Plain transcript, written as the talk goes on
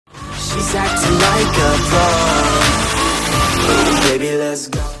She's acting like a pro. Baby, let's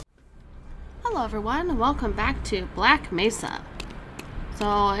go. Hello everyone, and welcome back to Black Mesa.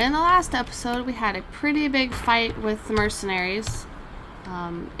 So in the last episode we had a pretty big fight with the Mercenaries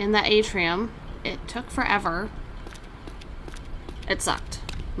in the atrium. It took forever. It sucked.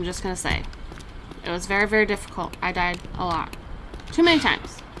 I'm just gonna say. It was very, very difficult. I died a lot. Too many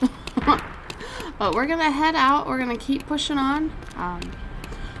times. But we're gonna head out. We're gonna keep pushing on.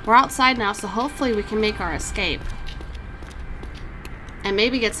 We're outside now, so hopefully we can make our escape. And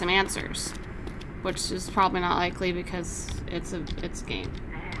maybe get some answers. Which is probably not likely because it's a game.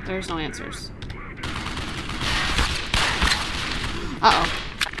 There's no answers. Uh-oh.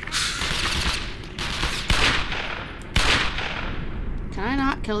 Can I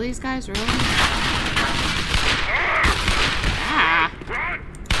not kill these guys, really? Ah!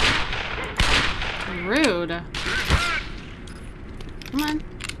 Rude. Come on.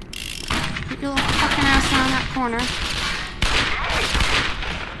 Get your little fucking ass around that corner.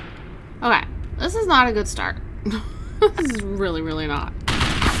 Okay. This is not a good start. This is really, really not.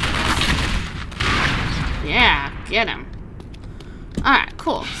 Yeah, get him. Alright,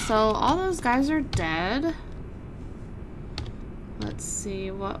 cool. So all those guys are dead. Let's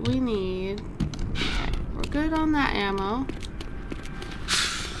see what we need. Okay, we're good on that ammo.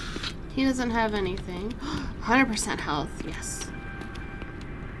 He doesn't have anything. 100% health, yes.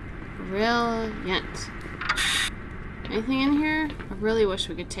 Brilliant. Anything in here? I really wish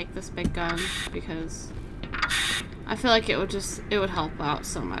we could take this big gun because I feel like it would help out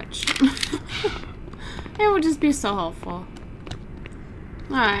so much. It would just be so helpful.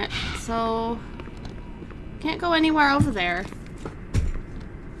 Alright, so can't go anywhere over there.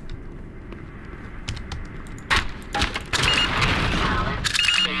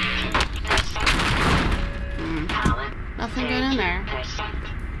 Nothing good in there.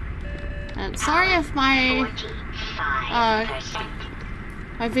 And sorry if my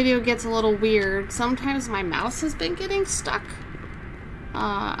video gets a little weird. Sometimes my mouse has been getting stuck.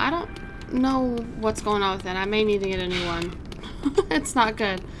 I don't know what's going on with it. I may need to get a new one. It's not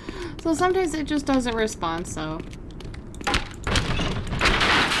good. So sometimes it just doesn't respond, so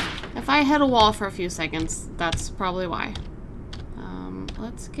if I hit a wall for a few seconds, that's probably why.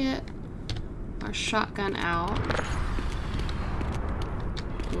 Let's get our shotgun out.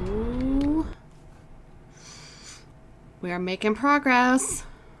 Ooh. We are making progress.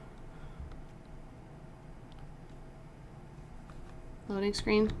 Loading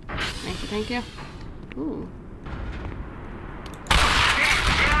screen. Thank you, thank you. Ooh.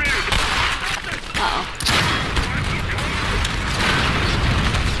 Uh-oh.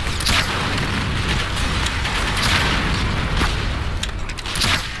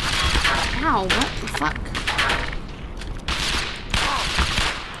 Ow, what the fuck?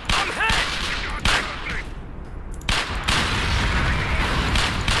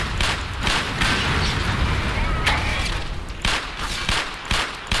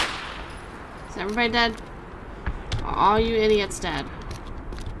 Everybody dead? Are all you idiots dead?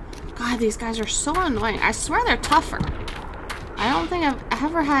 God, these guys are so annoying. I swear they're tougher. I don't think I've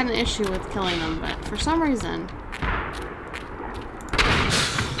ever had an issue with killing them, but for some reason.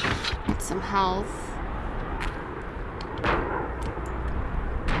 Get some health.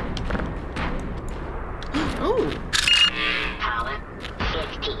 Ooh.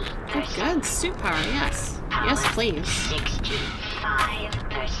 Good, good. Suit power, yes. Yes, please.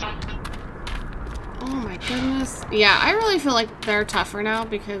 65%. Oh my goodness. Yeah, I really feel like they're tougher now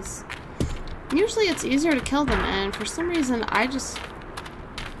because usually it's easier to kill them, and for some reason I've just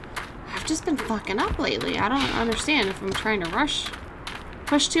been fucking up lately. I don't understand if I'm trying to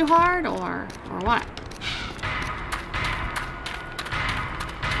push too hard or what.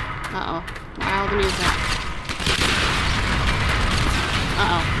 Uh-oh. Why all the music?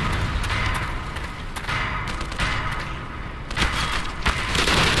 Uh-oh.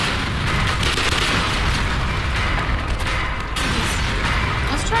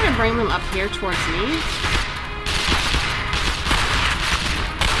 Try to bring them up here towards me.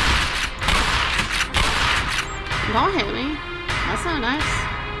 Don't hit me. That's not nice.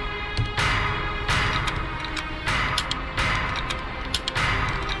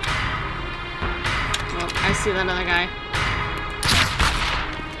 Oh, I see that other guy.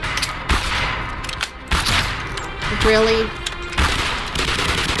 Really?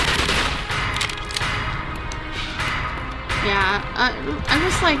 Yeah, I'm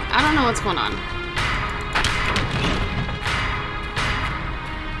just like, I don't know what's going on.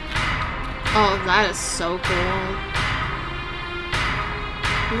 Oh, that is so cool.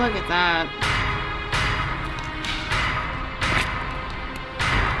 Look at that.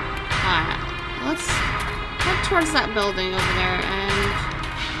 Alright, let's head towards that building over there and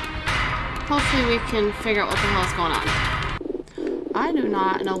hopefully we can figure out what the hell is going on. I do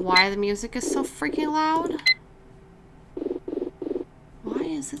not know why the music is so freaking loud. Why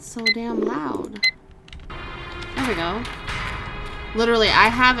is it so damn loud? There we go. Literally, I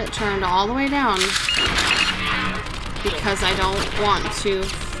have it turned all the way down because I don't want to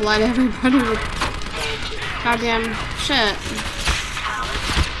flood everybody with goddamn shit.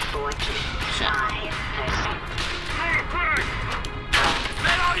 Shit. Is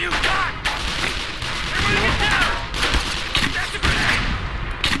that all you got? Everybody get down! That's a grenade!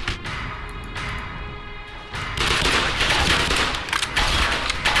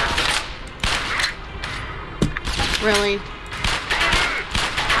 Really?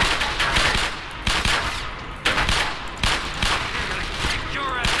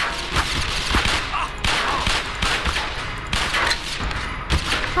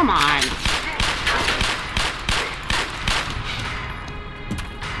 Come on.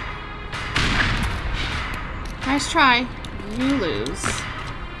 Nice try. You lose.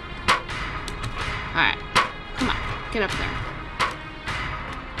 Alright. Come on. Get up there.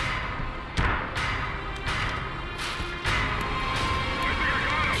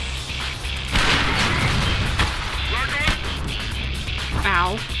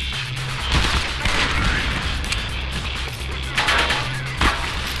 Ow.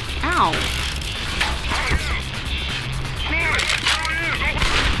 Ow.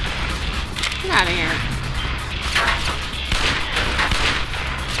 Get out of here.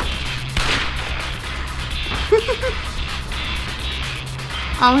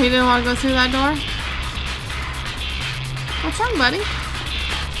 Oh, he didn't want to go through that door? What's wrong, buddy?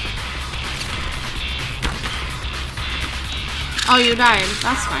 Oh, you died.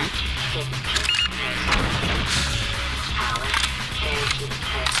 That's fine.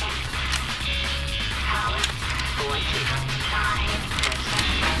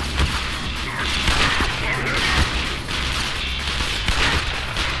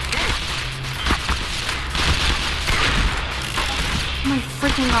 Oh my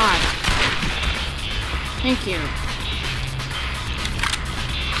freaking god. Thank you.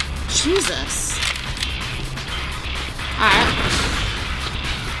 Jesus. Alright.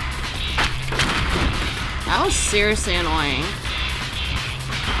 That was seriously annoying.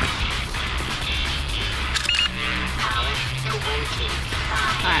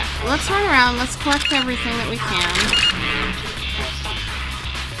 Alright, let's run around. Let's collect everything that we can.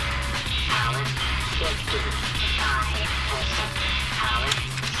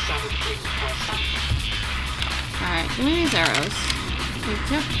 Alright, give me these arrows.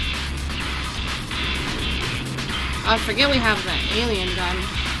 Thank you. I forget we have the alien gun.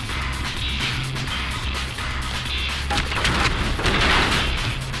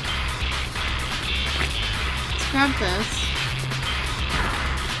 Let's grab this.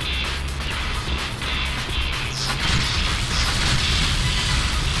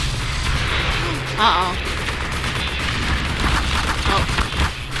 Uh-oh. Oh.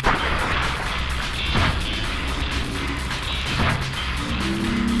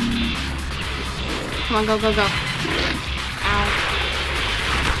 Come on, go, go, go. Ow.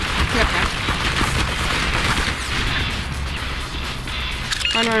 Get up there.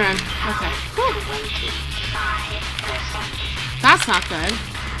 Run, run, run. Okay. Whew. That's not good.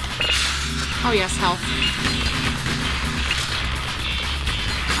 Oh, yes, health.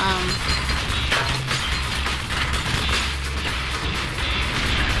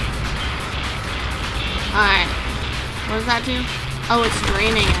 Alright. What does that do? Oh, it's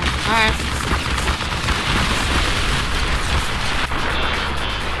draining it. Alright.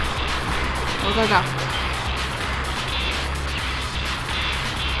 Go, go, go.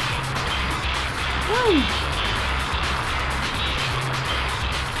 Woo!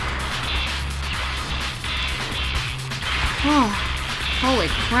 Oh, holy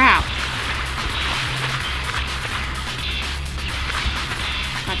crap.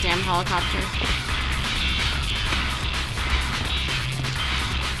 Goddamn helicopter.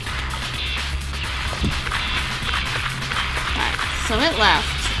 Alright, so it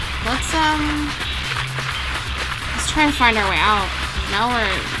left. Let's try and find our way out. Now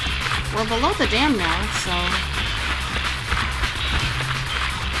we're below the dam now, so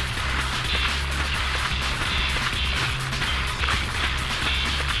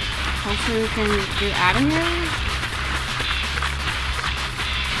hopefully we can get out of here.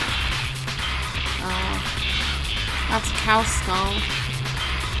 Oh, that's a cow skull.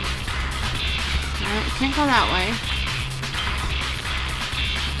 Alright, we can't go that way.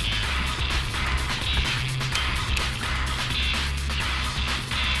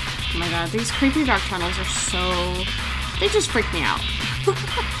 Oh my god, these creepy dark tunnels are so... They just freak me out.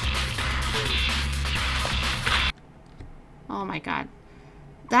 Oh my god.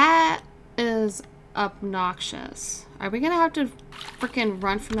 That is obnoxious. Are we gonna have to freaking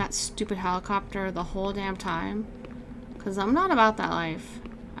run from that stupid helicopter the whole damn time? Because I'm not about that life.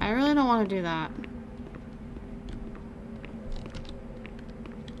 I really don't want to do that.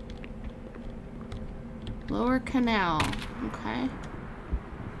 Lower canal. Okay.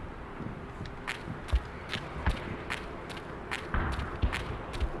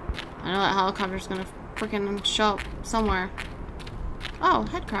 I know that helicopter's gonna freaking show up somewhere. Oh,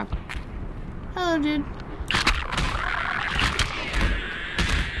 head crab. Hello, dude.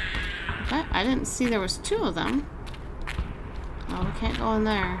 Okay, I didn't see there was two of them. Oh, we can't go in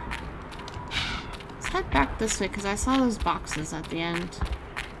there. Let's head back this way because I saw those boxes at the end.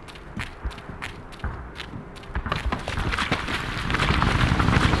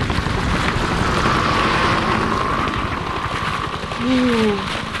 Ooh.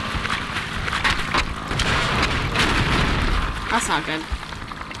 That's not good.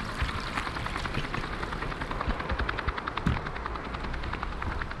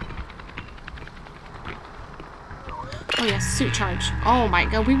 Oh yes, suit charge. Oh my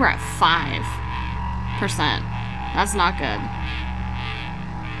god, we were at 5%. That's not good.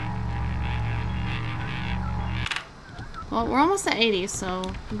 Well, we're almost at 80,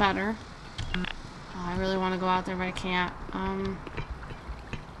 so better. Oh, I really want to go out there, but I can't.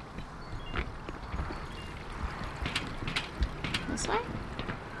 This way?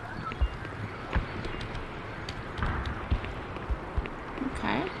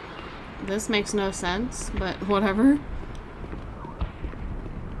 Okay. This makes no sense, but whatever.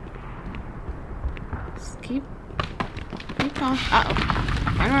 Just keep going. Uh-oh.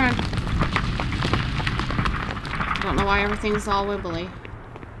 Turn around. I don't know why everything's all wibbly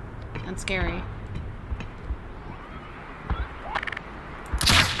and scary.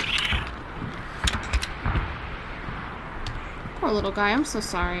 Poor little guy, I'm so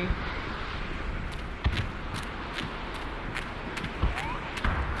sorry.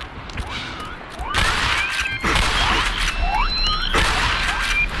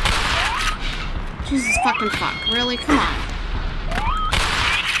 Jesus fucking fuck. Really? Come on.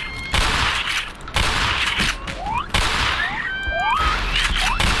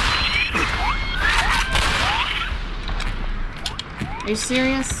 Are you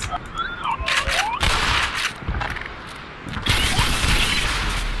serious?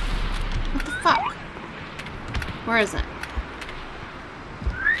 What the fuck? Where is it?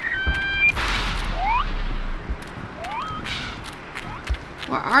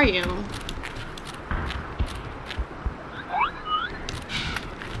 Where are you?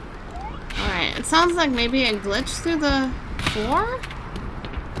 Alright, it sounds like maybe it glitched through the floor?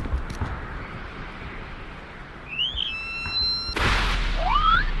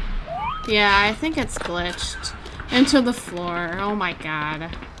 Yeah, I think it's glitched into the floor. Oh my god.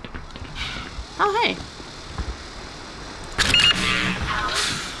 Oh, hey.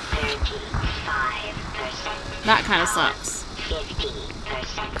 That kind of sucks.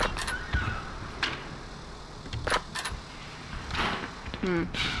 50%.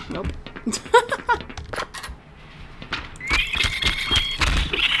 Nope.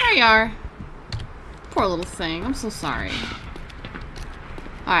 There you are. Poor little thing. I'm so sorry.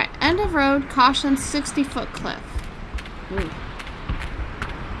 Alright, end of road, caution, 60-foot cliff. Ooh.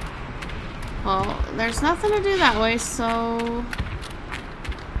 Well, there's nothing to do that way, so...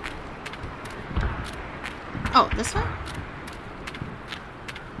 Oh, this way?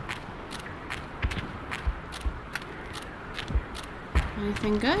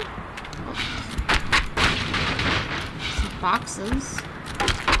 Anything good? Oh. Some boxes.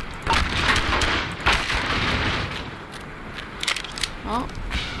 Oh,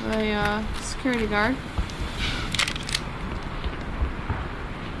 a security guard.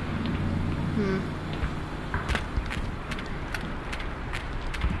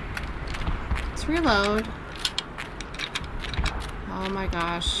 Let's reload. Oh my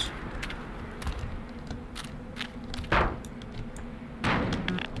gosh.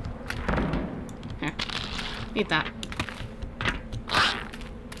 Here. Eat that.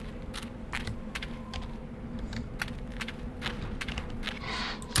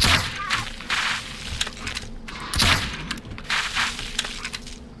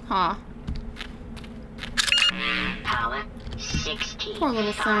 Huh. Power 60%. Poor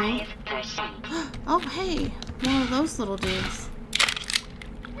little thing. Oh, hey. One of those little dudes.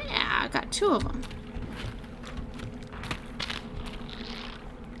 Yeah, I got 2 of them.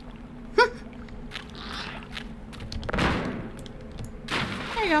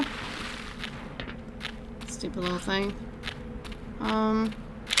 There you go. Stupid little thing.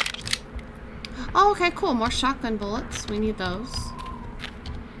 Oh, okay, cool. More shotgun bullets. We need those.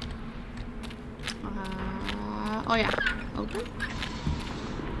 Oh yeah. Open.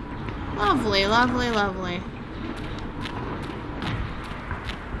 Lovely, lovely, lovely.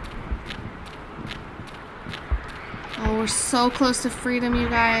 Oh, we're so close to freedom, you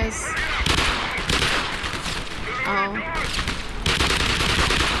guys. Oh.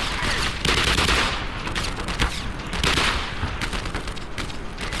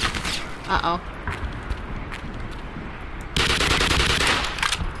 Uh-oh.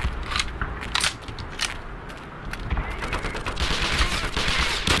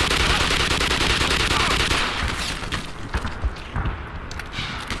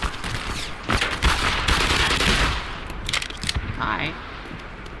 Hi.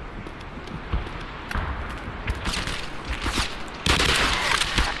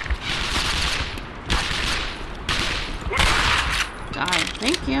 Die.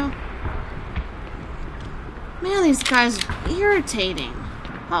 Thank you. Man, these guys are irritating.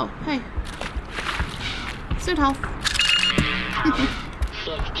 Oh, hey. Suit health.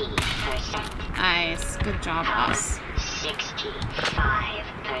 50%. Nice. Good job, boss.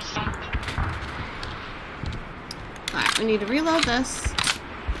 65%. Alright, we need to reload this.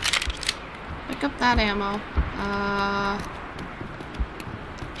 Pick up that ammo.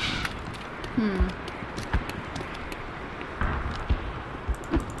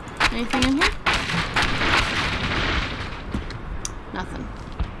 Anything in here? Nothing.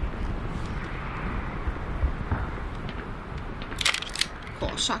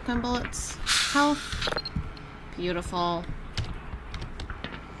 Cool. Shotgun bullets. Health. Beautiful.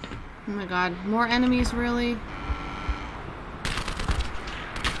 Oh my god. More enemies, really?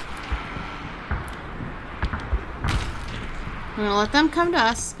 I'm gonna let them come to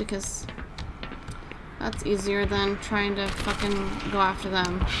us because that's easier than trying to fucking go after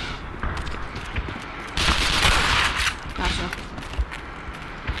them. Gotcha.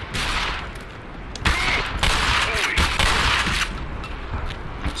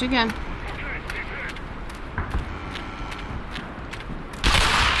 Gotcha again.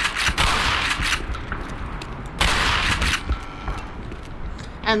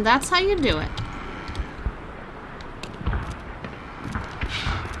 And that's how you do it.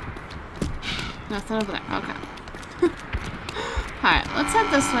 Nothing over there. Okay. Alright, let's head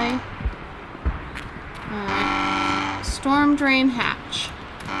this way. Alright. Storm drain hatch.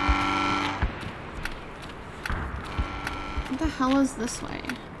 What the hell is this way?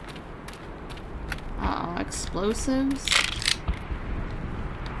 Uh-oh, explosives.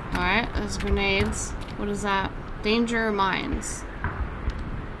 Alright, there's grenades. What is that? Danger mines.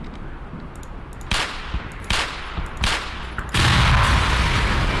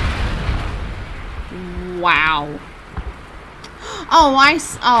 Wow. Oh,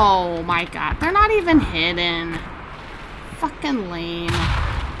 oh my god. They're not even hidden. Fucking lame.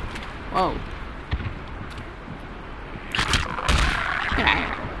 Whoa. Get out of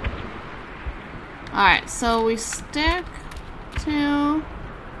here. Alright, so we stick to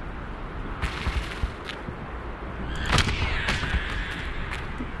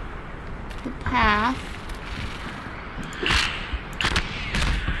the path.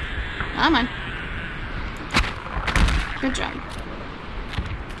 Come on. Good job.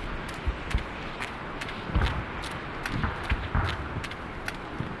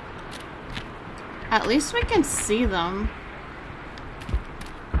 At least we can see them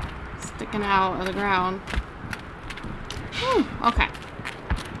sticking out of the ground. Whew, okay.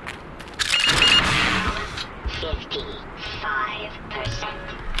 55%.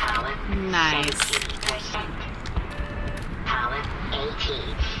 Power. Nice. 70%. Power.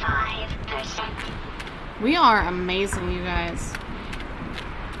 85%. We are amazing, you guys.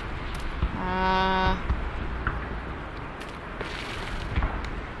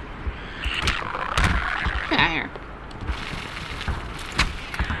 Get out of here.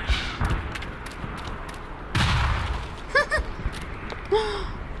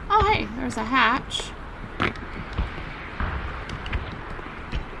 Oh, hey, there's a hatch.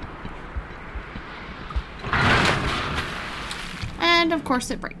 And of course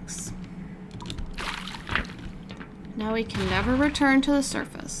it breaks. Now we can never return to the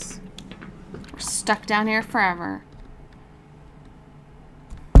surface. We're stuck down here forever.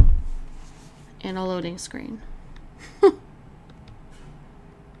 In a loading screen.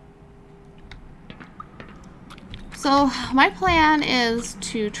 So my plan is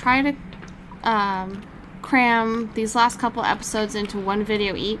to try to cram these last couple episodes into one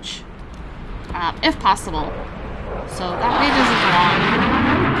video each, if possible. So that way it doesn't go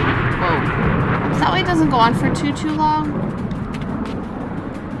on. doesn't go on for too long.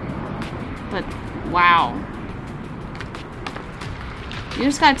 But, wow. You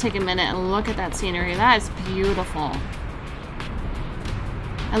just gotta take a minute and look at that scenery. That is beautiful.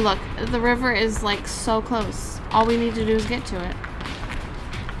 And look, the river is like so close. All we need to do is get to it.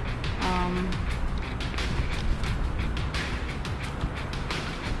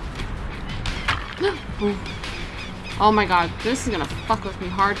 Oh my god, this is gonna fuck with me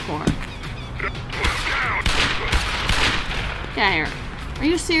hardcore. Get out of here. Are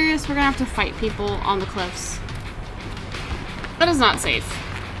you serious? We're gonna have to fight people on the cliffs. That is not safe.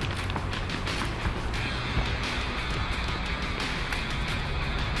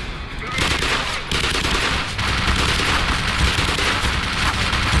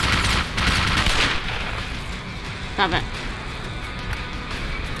 Stop it.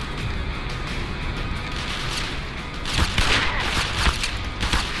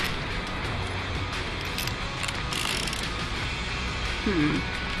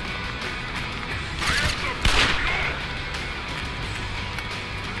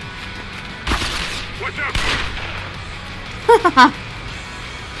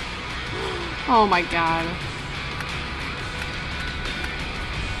 Oh my god.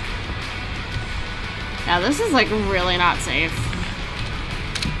 Yeah, this is like really not safe.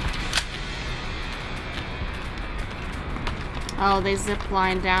 Oh, they zip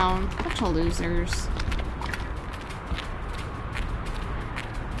line down. Bunch of losers.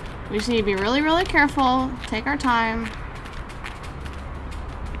 We just need to be really, really careful. Take our time.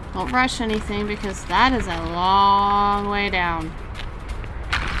 Don't rush anything because that is a long way down.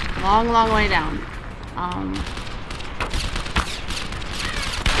 Long, long way down.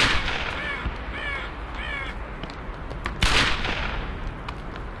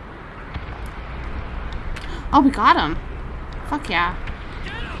 Oh, we got him. Fuck yeah.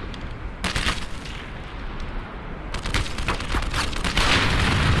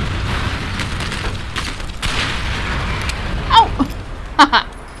 Oh!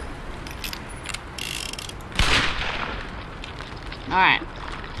 Alright.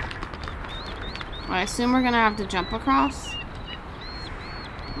 I assume we're gonna have to jump across.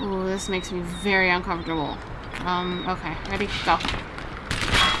 Ooh, this makes me very uncomfortable. Okay, ready, go.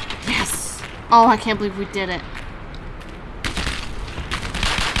 Yes! Oh, I can't believe we did it.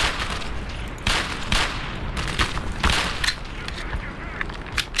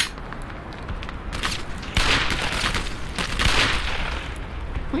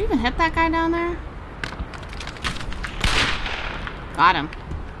 Can we even hit that guy down there? Got him.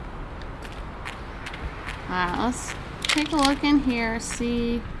 Alright, let's take a look in here,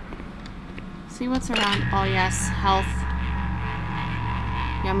 see what's around. Oh yes, health.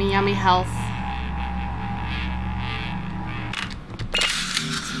 Yummy, yummy health.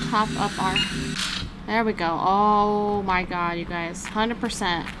 Let's top up our... There we go. Oh my god, you guys.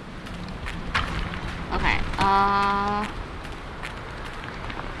 100%. Okay,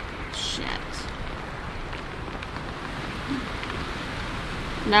 shit.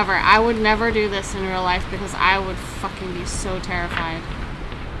 Never. I would never do this in real life because I would fucking be so terrified.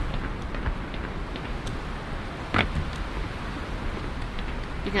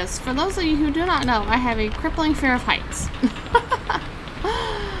 Because for those of you who do not know, I have a crippling fear of heights.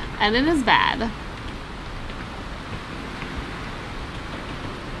 And it is bad.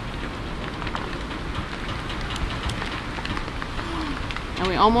 And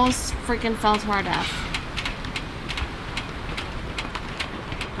we almost freaking fell to our death.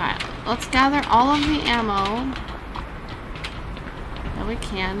 Alright, let's gather all of the ammo that we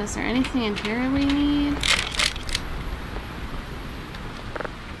can. Is there anything in here we need?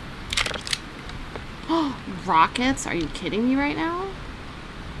 Rockets? Are you kidding me right now?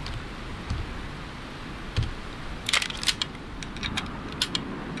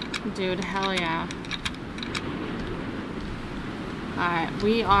 Dude, hell yeah. Alright,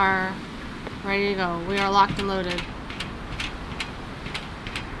 we are ready to go. We are locked and loaded.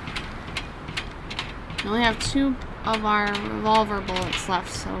 We only have 2 of our revolver bullets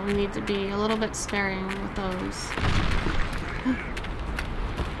left, so we need to be a little bit sparing with those.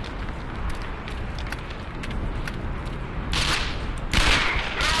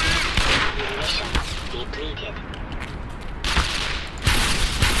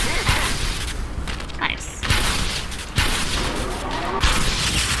 Nice.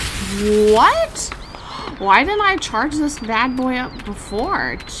 What? Why didn't I charge this bad boy up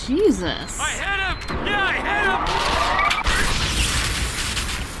before? Jesus. I hit him! Yeah, I hit him!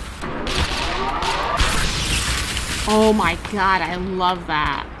 Oh my god, I love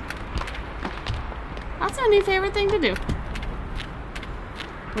that. That's my new favorite thing to do.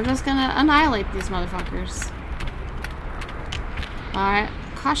 We're just gonna annihilate these motherfuckers. Alright.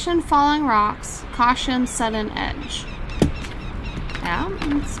 Caution falling rocks. Caution sudden edge. Yeah,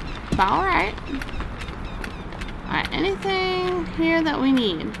 it's about alright. Alright, anything here that we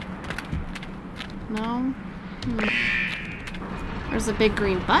need? No? There's a big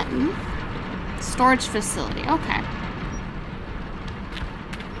green button. Storage facility. Okay.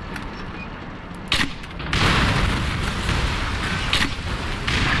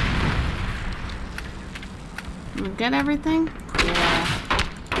 We get everything? Yeah.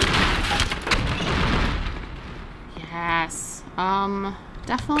 Yes.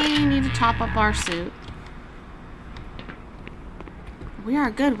 Definitely need to top up our suit. We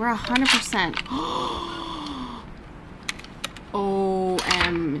are good. We're 100%.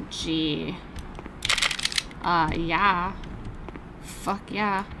 OMG. Yeah. Fuck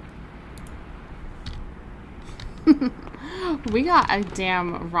yeah. We got a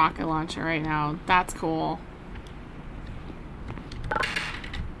damn rocket launcher right now. That's cool.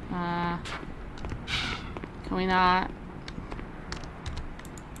 Can we not?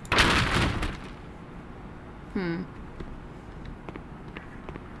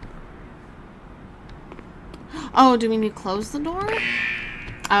 Oh, do we need to close the door?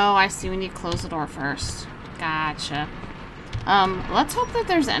 Oh, I see. We need to close the door first. Gotcha. Let's hope that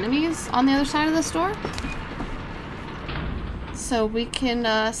there's enemies on the other side of this door. So we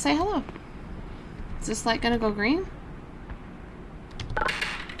can, say hello. Is this light gonna go green?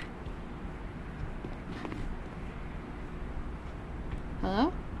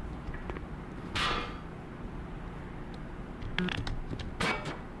 Hello?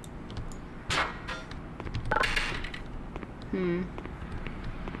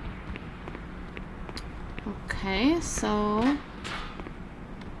 Okay, so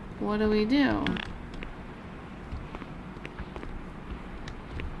what do we do?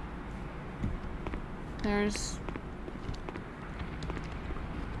 There's...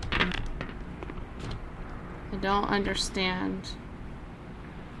 I don't understand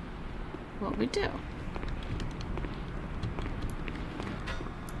what we do.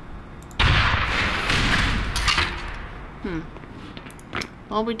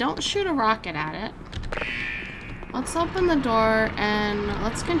 Well, we don't shoot a rocket at it. Let's open the door and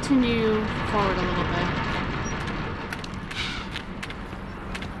let's continue forward a little bit.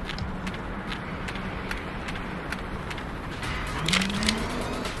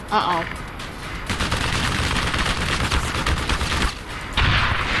 Uh-oh.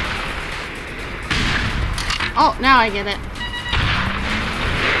 Oh, now I get it.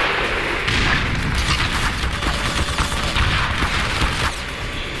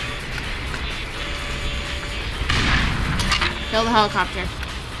 Kill the helicopter.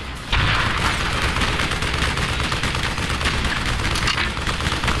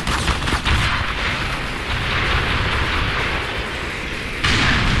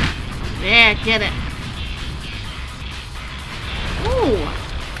 Yeah, get it. Ooh.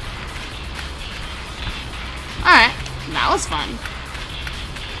 Alright, that was fun.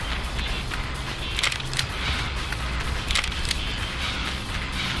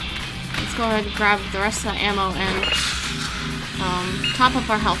 Let's go ahead and grab the rest of the ammo and top up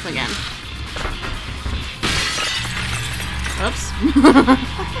our health again. Oops.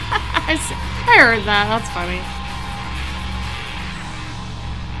 I heard that. That's funny.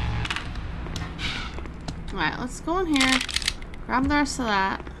 Alright, let's go in here. Grab the rest of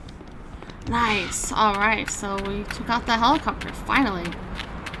that. Nice. Alright, so we took out the helicopter, finally.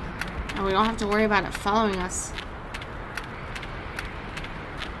 And we don't have to worry about it following us.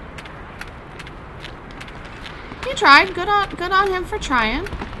 He tried. Good on him for trying.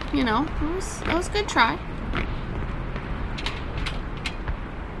 You know, it was a good try.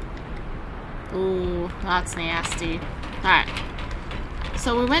 Ooh, that's nasty. Alright.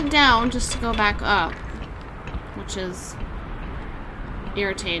 So we went down just to go back up, which is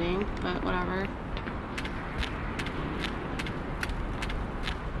irritating, but whatever.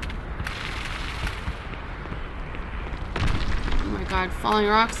 Oh my god, falling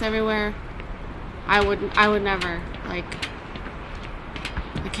rocks everywhere. I would never, like,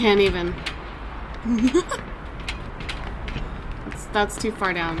 I can't even. That's too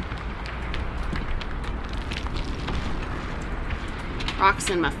far down. Rocks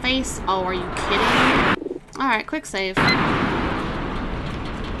in my face. Oh, are you kidding? Alright, quick save.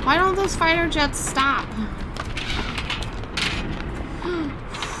 Why don't those fighter jets stop?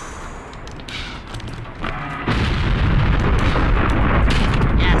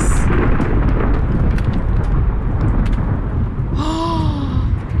 Yes.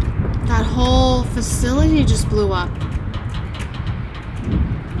 That whole facility just blew up.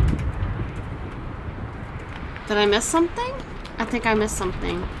 Did I miss something? I think I missed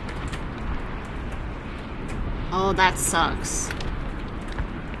something. Oh, that sucks.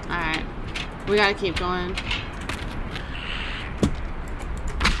 Alright. We gotta keep going.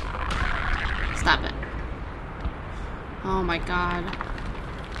 Stop it. Oh my god.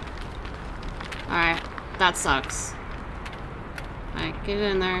 Alright. That sucks. Alright, get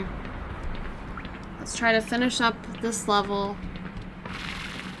in there. Let's try to finish up this level.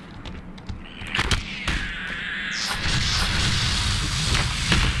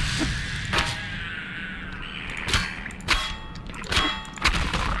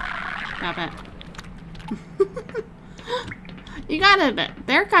 Stop it. You gotta admit,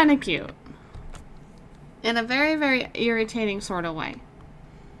 they're kind of cute. In a very, very irritating sort of way.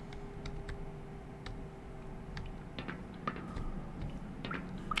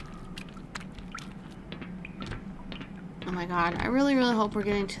 Oh my god, I really, really hope we're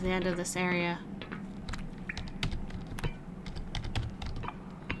getting to the end of this area.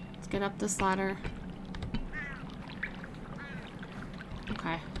 Let's get up this ladder.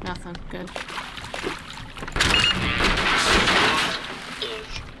 Okay, nothing. Good.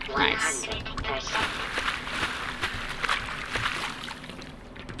 Nice.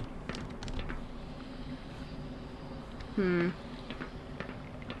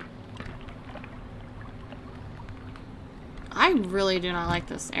 I really do not like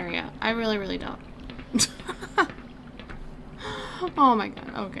this area. I really, really don't. Oh my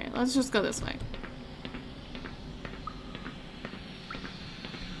god. Okay, let's just go this way.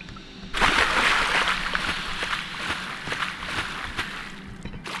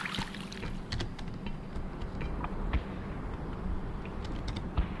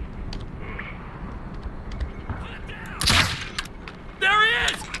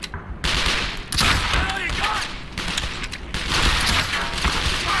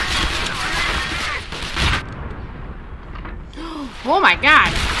 Oh my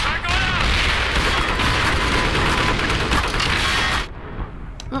god!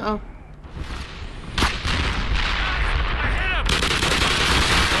 Uh-oh.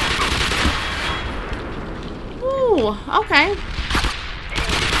 Ooh, okay.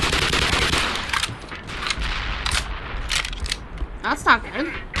 That's not good.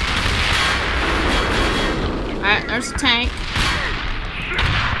 Alright, there's a tank.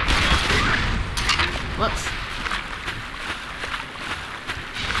 Whoops.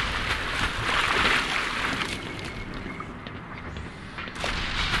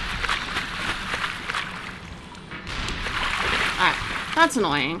 That's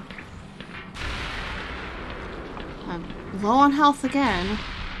annoying. I'm low on health again.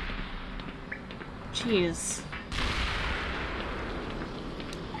 Jeez.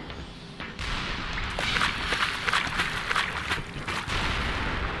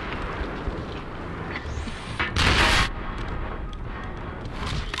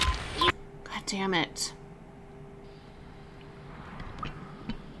 God damn it.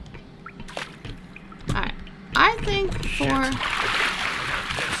 Alright. I think for...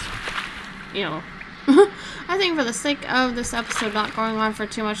 I think for the sake of this episode not going on for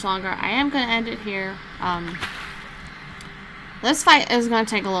too much longer, I am going to end it here. This fight is going to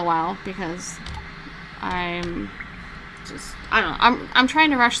take a little while because I'm I don't know, I'm trying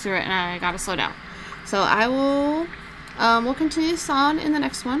to rush through it and I gotta slow down. So I will, we'll continue this on in the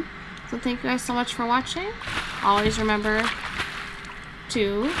next one. So thank you guys so much for watching. Always remember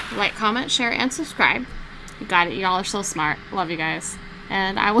to like, comment, share, and subscribe. You got it. Y'all are so smart. Love you guys.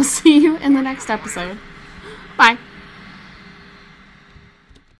 And I will see you in the next episode. Bye.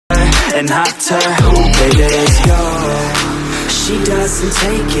 And hopped her, oh baby, let's go. She doesn't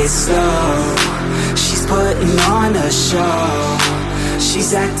take it slow. She's putting on a show.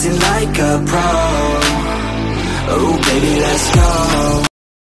 She's acting like a pro. Oh baby, let's go.